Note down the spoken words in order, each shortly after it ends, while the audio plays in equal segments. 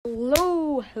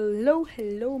Hello,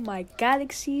 my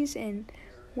galaxies, and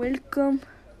welcome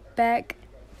back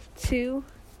to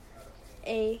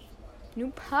a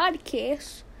new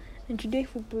podcast. And today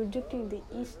we're predicting the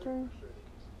Eastern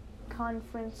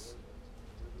Conference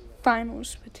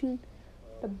Finals between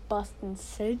the Boston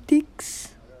Celtics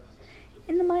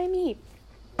and the Miami Heat.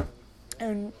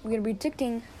 And we're going to be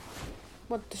predicting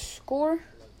what the score,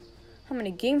 how many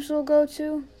games we'll go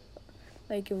to.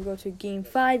 Like, it will go to Game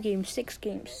 5, Game 6,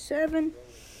 Game 7.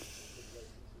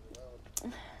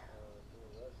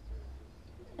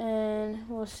 And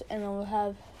we'll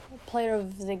have a player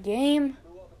of the game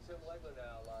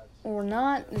or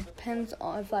not. It depends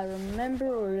on if I remember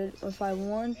or if I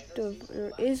want to,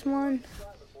 there is one.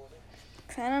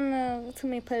 I don't know too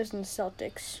many players in the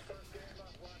Celtics.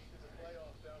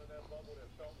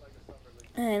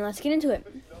 And let's get into it.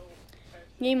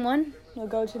 Game 1, we'll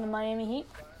go to the Miami Heat.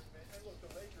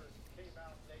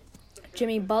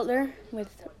 Jimmy Butler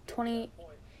with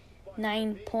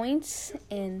 29 points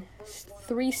and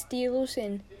 3 steals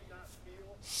and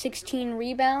 16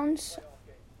 rebounds,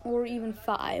 or even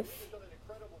 5.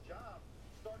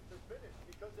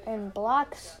 And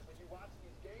blocks,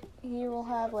 he will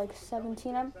have like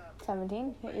 17. He's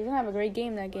going to have a great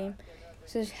game that game.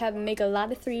 He's going to make a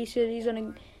lot of threes. I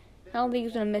don't think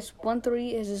he's going to miss 1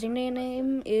 3. His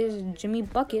nickname is Jimmy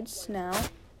Buckets now,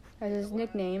 as his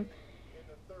nickname.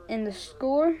 And the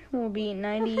score will be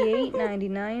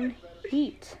 98-99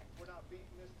 Heat.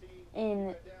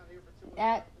 And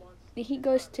the Heat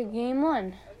goes to Game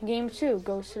 1. Game 2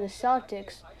 goes to the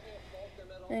Celtics.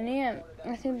 And yeah,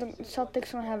 I think the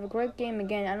Celtics will have a great game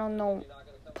again. I don't know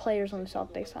players on the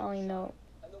Celtics. I only know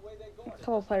a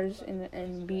couple players in the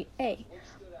NBA.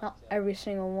 Not every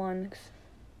single one.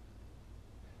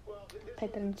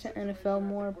 Pick them into NFL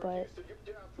more, but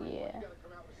yeah.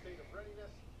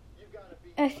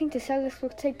 I think the Celtics will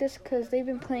take this because they've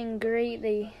been playing great.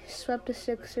 They swept the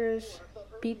Sixers,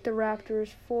 beat the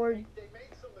Raptors 4-3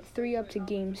 up to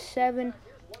Game 7.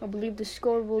 I believe the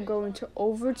score will go into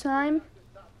overtime.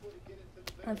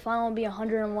 And final will be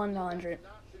 101-100.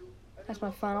 That's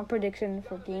my final prediction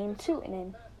for Game 2. And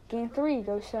then Game 3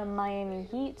 goes to Miami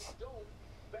Heat.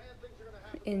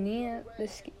 And yeah,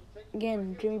 this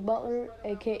again, Jimmy Butler,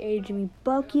 a.k.a. Jimmy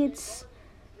Buckets,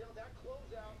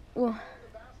 will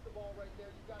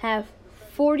have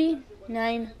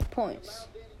 49 points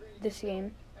this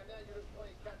game.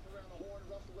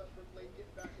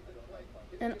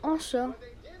 And also,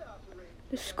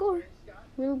 the score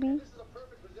will be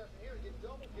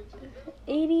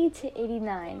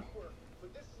 80-89.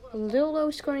 A little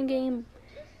low scoring game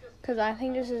because I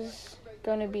think this is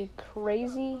going to be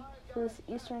crazy for this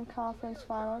Eastern Conference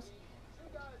Finals.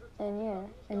 And yeah,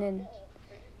 and then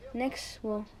next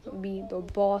will be the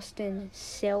Boston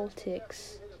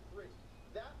Celtics.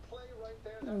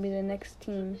 Will be the next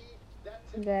team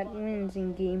that wins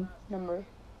in game number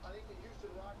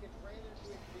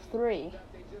 3.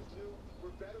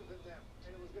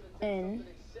 And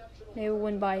they will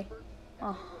win by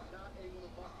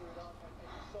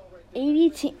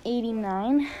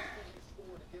 80-89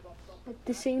 at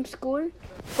the same score.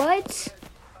 But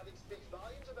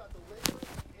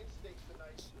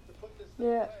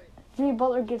Jimmy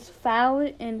Butler gets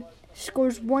fouled and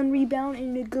scores 1 rebound,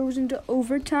 and it goes into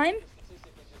overtime.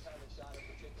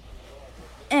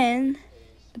 And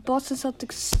the Boston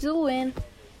Celtics still win.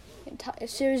 The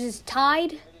series is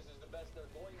tied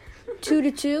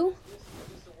 2-2.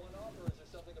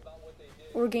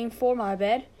 Or Game 4, my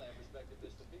bad.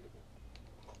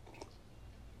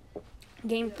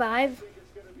 Game 5,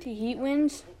 the Heat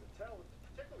wins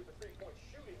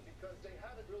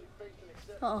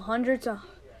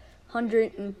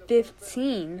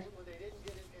 100-115.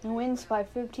 And wins by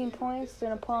 15 points. They're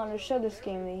going to put on a show this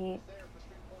game, the Heat.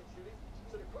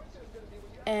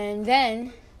 And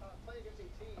then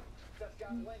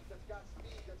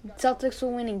Celtics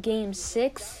will win in Game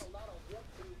 6,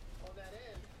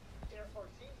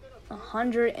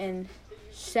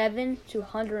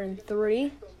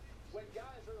 107-103.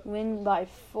 Win by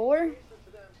 4.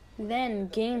 Then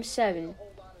Game 7,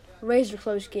 razor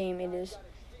close game. It is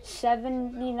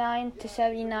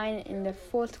 79-79 in the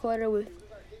fourth quarter with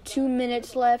 2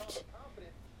 minutes left.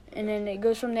 And then it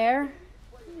goes from there.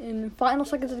 In the final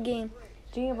seconds of the game,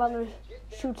 Jimmy Butler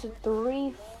shoots a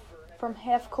 3 from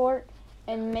half court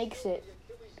and makes it.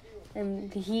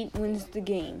 And the Heat wins the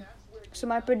game. So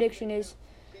my prediction is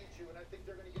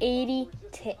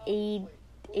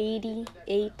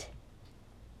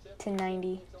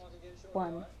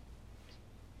 88-91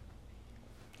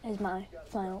 is my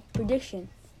final prediction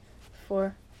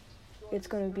for it's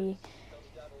going to be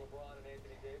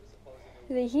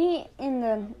The Heat in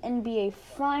the NBA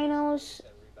Finals.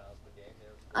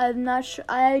 I'm not sure.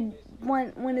 I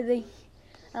want the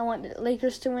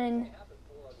Lakers to win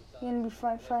the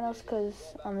NBA Finals because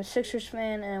I'm a Sixers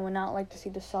fan and I would not like to see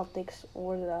the Celtics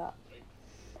or the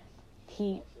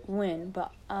Heat win.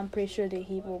 But I'm pretty sure the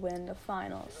Heat will win the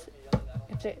Finals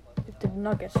if the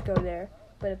Nuggets go there.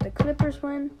 But if the Clippers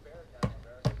win,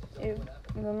 if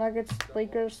the Nuggets,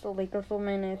 Lakers, the Lakers will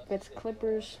win. If it's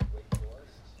Clippers,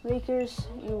 Lakers,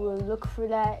 you will look for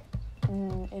that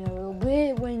in a little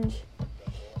bit.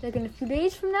 Like in a few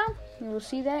days from now, you will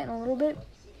see that in a little bit.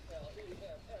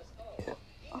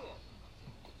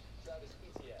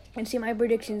 And see my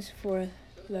predictions for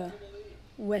the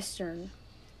Western.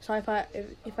 Sorry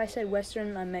if I said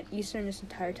Western, I meant Eastern this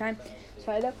entire time.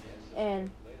 Sorry though.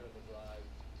 And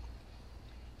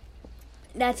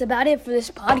that's about it for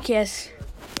this podcast.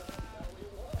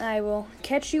 I will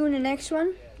catch you in the next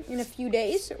one in a few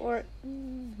days, or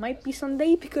might be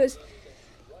Sunday, because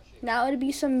now it'll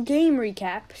be some game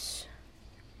recaps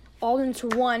all into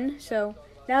one. So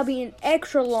that'll be an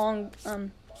extra long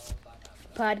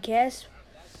podcast.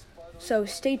 So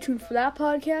stay tuned for that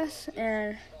podcast,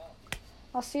 and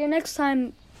I'll see you next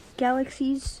time,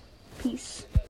 Galaxies. Peace.